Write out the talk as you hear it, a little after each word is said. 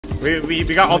We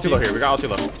got ulti low here. We got ulti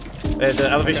low. The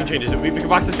elevation changes. We can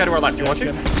box this guy to our left. You want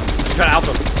to? Try to out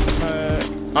him.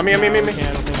 On me.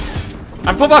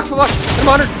 I'm full box. I'm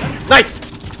 100. Nice.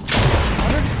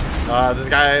 This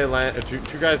guy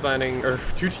two guys landing, or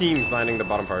 2 teams landing the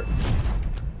bottom part.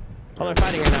 Oh, they're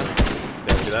fighting right now.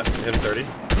 Yeah, see that? Hit him 30.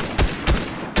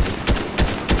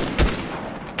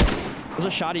 There's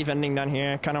a shoddy vending down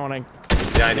here. I kind of want to.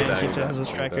 Yeah, I need that. See if it has a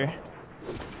striker.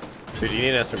 Dude, you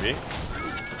need an SMG?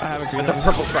 I have a green. That's a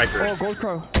purple striker. Oh, gold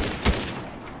crow.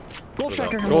 Gold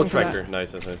striker. Gold striker.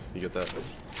 Nice. You get that.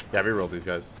 Yeah, we rolled these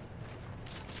guys.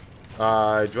 Do you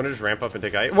want to just ramp up and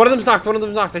take out? One of them's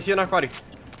knocked. I see a knocked body.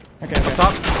 Okay. Up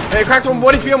top. Hey, cracked one.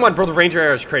 What is on one? Bro, the ranger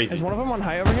arrow is crazy. Is one of them on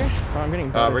high over here? Oh, I'm getting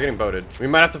boated. We're getting boated. We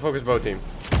might have to focus boat team.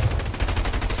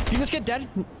 You just get dead.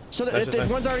 So that if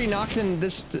one's already knocked, then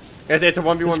this. It's a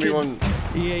 1v1v1.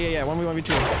 Yeah.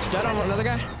 1v1v2. Dead on another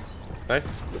guy. Nice.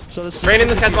 So this. Rain in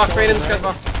this guy's box.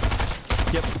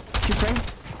 Yep. Keep spraying.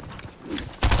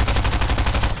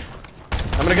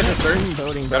 I'm gonna get this third.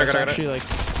 Got it. Actually, like.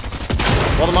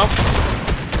 Hold him up.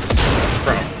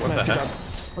 Bro, what the heck?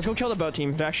 Let's go kill the boat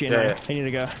team. They're actually in there. They need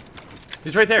to go.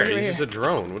 He's right there. He's just a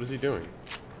drone. What is he doing?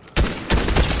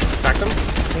 Cracked him.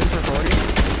 Aim for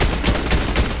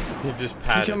 40. He just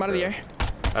patted. Kill him out of the air.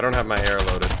 I don't have my air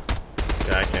loaded.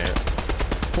 Yeah, I can't.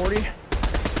 40.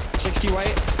 60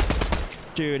 white.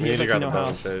 Dude, he's like no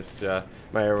health. Yeah,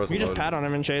 my air wasn't loaded. We just pat on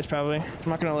him and chase, probably. I'm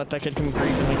not gonna let that kid come grief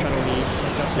and like try to leave.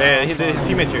 Yeah, his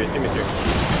teammates here.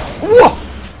 Whoa!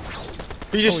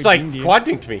 He just like quad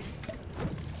dinked me.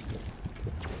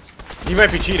 He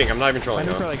might be cheating. I'm not even trolling. I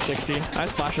hit him for like 60. I have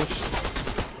splashes.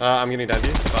 I'm getting down to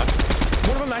you. Splash.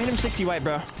 One of them, I hit him 60 white,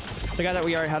 bro. The guy that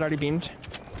we had already beamed.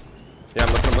 Yeah,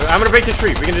 I'm gonna break the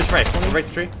tree. We can just spray. Break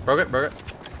the tree. Broke it.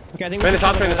 Okay, I think we're in the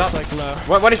top. Like low.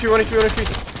 One HP.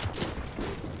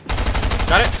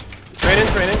 Got it. Train in.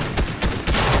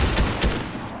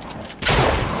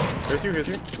 Here's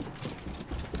you.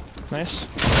 Nice.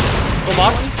 Full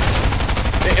lock.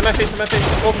 In my face.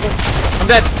 I'm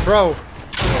dead, bro.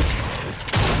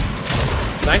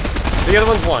 Nice. The other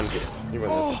one's one. You win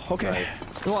this. Okay.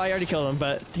 Nice. Well, I already killed him,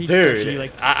 but he dude,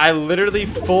 like I literally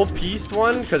full pieced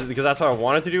one because that's what I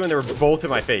wanted to do, and they were both in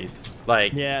my face.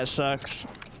 Like, yeah, it sucks.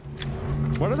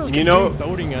 What are those?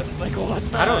 Boating us? Like what?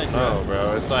 I don't know,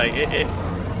 bro. It's like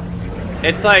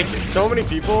it's like so many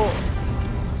people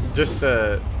just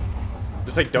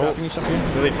like don't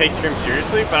really take scrim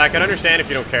seriously. But I can understand if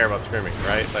you don't care about scrimming,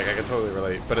 right? Like I can totally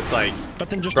relate. But it's like, but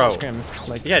then just bro, don't scrim.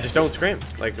 Like yeah, just don't scrim.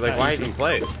 Like why even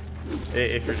play?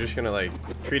 If you're just gonna like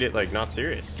treat it like not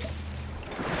serious.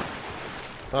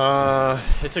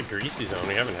 It's a greasy zone.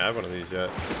 We haven't had one of these yet.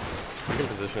 We can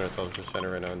position ourselves just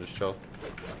center right now and just chill.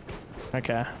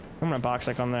 Okay, I'm gonna box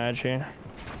like on the edge here.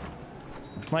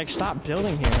 Like, stop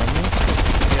building here. Yeah,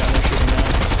 they're shooting now.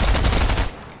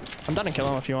 I'm done to kill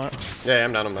him if you want. Yeah,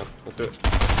 I'm down. Let's do it.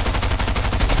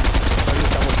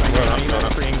 No.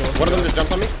 One of them just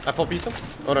jumped on me. I full pieced him.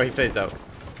 Oh no, he phased out.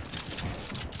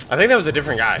 I think that was a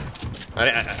different guy. I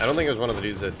don't think it was one of the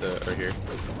dudes that are here.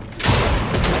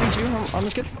 On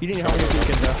this kid? You didn't help me with these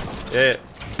kids though. Yeah.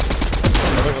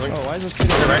 Oh, why is this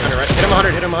kid? On your right.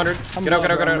 Hit him 100. Get out.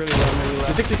 Really low.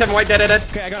 67 white, dead.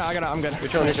 Okay, I got it. I'm good. You're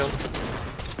chilling.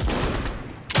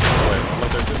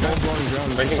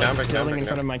 Breaking down. In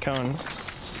front of my cone.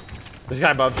 This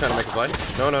guy above trying to make a play.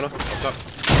 No. Stop.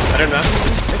 I didn't know.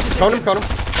 Cone him.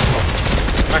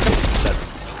 Back him. Dead.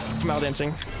 I'm out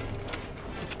dancing.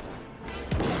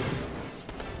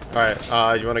 Alright,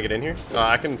 you want to get in here?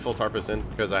 I can full tarp us in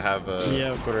because I have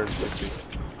 260.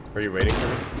 Are you waiting for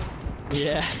me?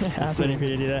 Yeah, I was waiting for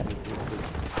you to do that.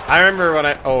 I remember when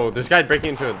this guy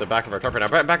breaking into the back of our tarp right now.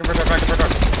 Back of our tarp.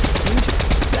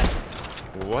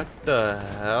 What the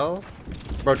hell?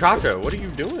 Bro, Chaco, what are you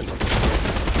doing?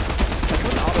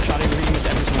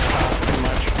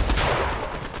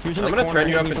 I'm gonna turn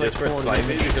you up in Discord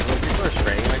slightly because when people are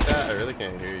spraying like that, I really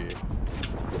can't hear you.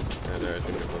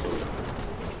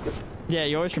 Yeah,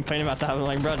 you always complain about that. I'm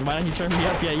like, bro, why don't you turn me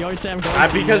up? Yeah, you always say I'm going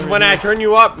to. Because when I turn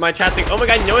you up, my chat thinks, oh my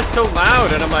god, it's so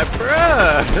loud. And I'm like,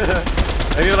 bruh.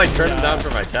 I need to like turn it down for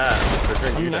my chat.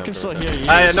 I mean, I can still hear you.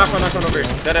 Knock one over here.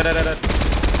 Dead. That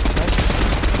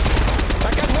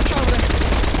guy, watch over there.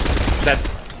 Dead.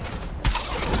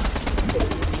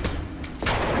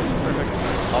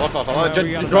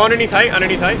 Perfect. Go underneath height.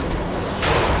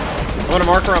 I'm gonna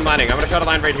mark where I'm landing. I'm gonna shot a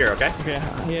line right here, okay? Okay.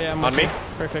 Yeah, I'm on me.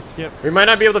 Perfect. Yep. We might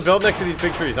not be able to build next to these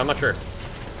big trees. I'm not sure.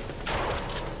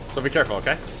 So be careful,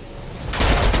 okay?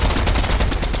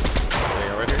 There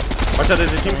you go, right here. Watch out,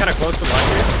 there's a team kind of close to the line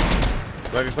here.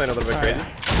 You might be playing a little bit crazy.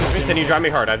 Right. Can you drive me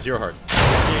hard? I have 0 hard.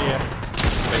 Yeah.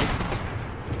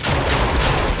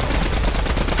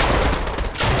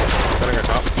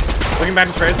 can back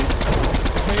to spray.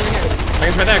 I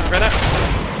can spray that.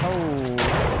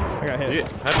 Oh, I got hit.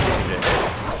 How did you get hit?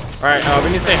 Alright, we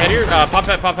need to stay ahead here. Pop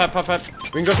that.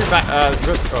 We can go through back. Oh,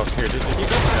 here. Just keep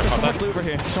going. Yeah, pop so much loot over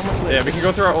here. So much loot. Yeah, we can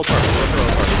go through our old park.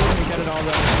 Get it all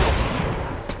done.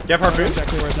 You have harpoon?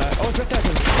 Exactly where it's at. Oh, it's right there.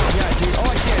 Yeah, dude.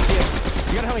 Oh, I see it.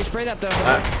 You gotta help me spray that though.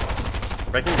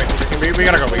 Breaking. We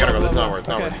gotta go. This is not worth.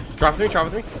 Drop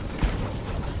with me.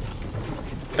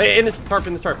 Hey, in this tarp.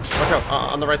 Watch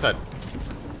out. On the right side.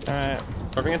 Alright.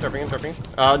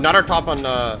 Tarping. Not our top on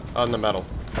the metal.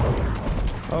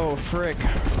 Oh, frick.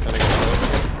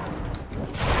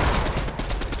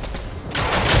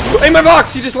 Hey, my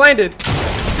box! He just landed!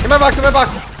 In my box!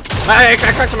 I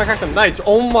cracked him. Nice.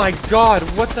 Oh my god,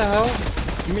 what the hell?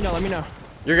 Let me know.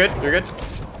 You're good.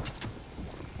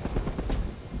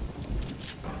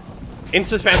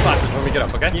 Insta spam flashes when we get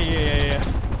up, okay? Yeah.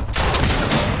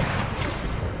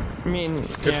 I mean,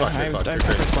 good flash, I have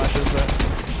flashes, but...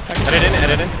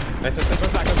 Edit in. Nice.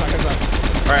 Goes back.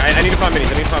 Alright, I need to find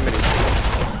minis.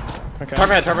 Okay. Tarp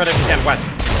ahead if you can, west.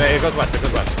 It goes west.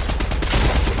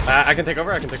 I can take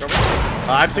over. I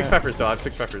have 6 peppers, though.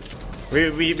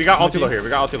 We got ulti low here.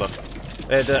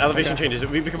 The elevation changes.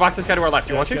 We can box this guy to our left.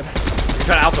 You want to? We can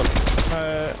try to out him.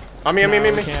 On me.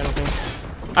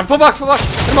 I'm full box. I'm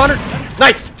 100.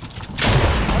 Nice.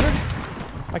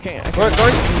 100? I can't. Going.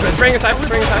 Spraying inside. I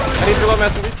need to reload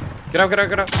massively. Get out.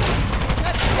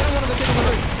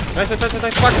 Nice. Box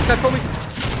this guy fully.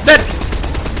 Dead.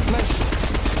 Nice.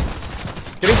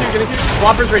 Getting two.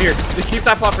 Flopper's right here. Just keep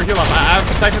that flopper. Heal up. I have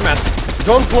Cypher mask.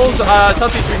 Zone pulls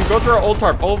southeast. We can go through our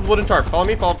old wooden tarp. Follow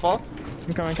me. Fall.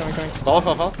 I'm coming.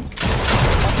 Fall.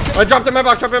 I dropped in my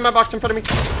box in front of me.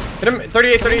 Hit him.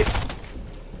 38.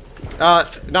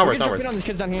 Not worth. On these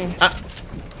kids down here. Yeah,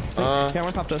 I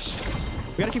wanna pop this.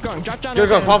 We gotta keep going. Drop down.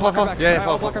 Go. Fall. Yeah,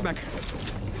 fall. Block her back.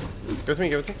 Go with me.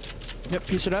 Yep,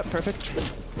 piece it up. Perfect.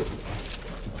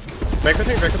 Break with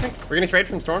me. We're getting sprayed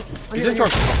from storm. He's in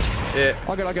storm. Yeah.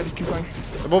 I'll get. Keep going.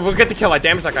 We'll get the kill. I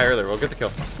damaged that guy earlier. We'll get the kill.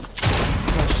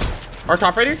 Nice. Our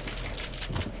top right here.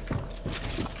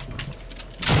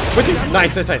 With you.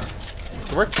 Nice.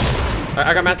 Good work.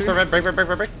 I got mats for red. Break. Do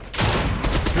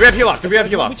we have heal off? It's a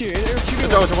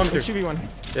 1v2.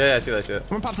 Yeah, I see that.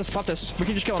 I'm gonna pop this. We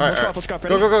can just kill him. Right, Let's go.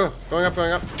 Ready? Go. Going up.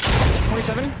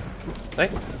 27.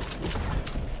 Nice.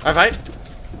 I fight.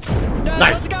 Yeah,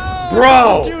 Nice. Let's go.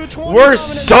 Bro, Dude, we're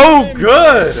so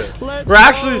good. We're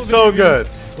actually so baby. good.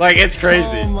 Like, it's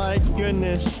crazy. Oh my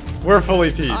goodness. We're fully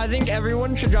teamed. I think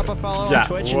everyone should drop a follow on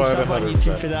Twitch and stuff on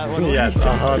YouTube for that one. Yes,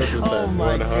 100%. Oh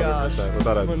my 100%. gosh.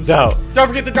 Without a doubt. Don't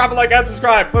forget to drop a like and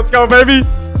subscribe. Let's go, baby.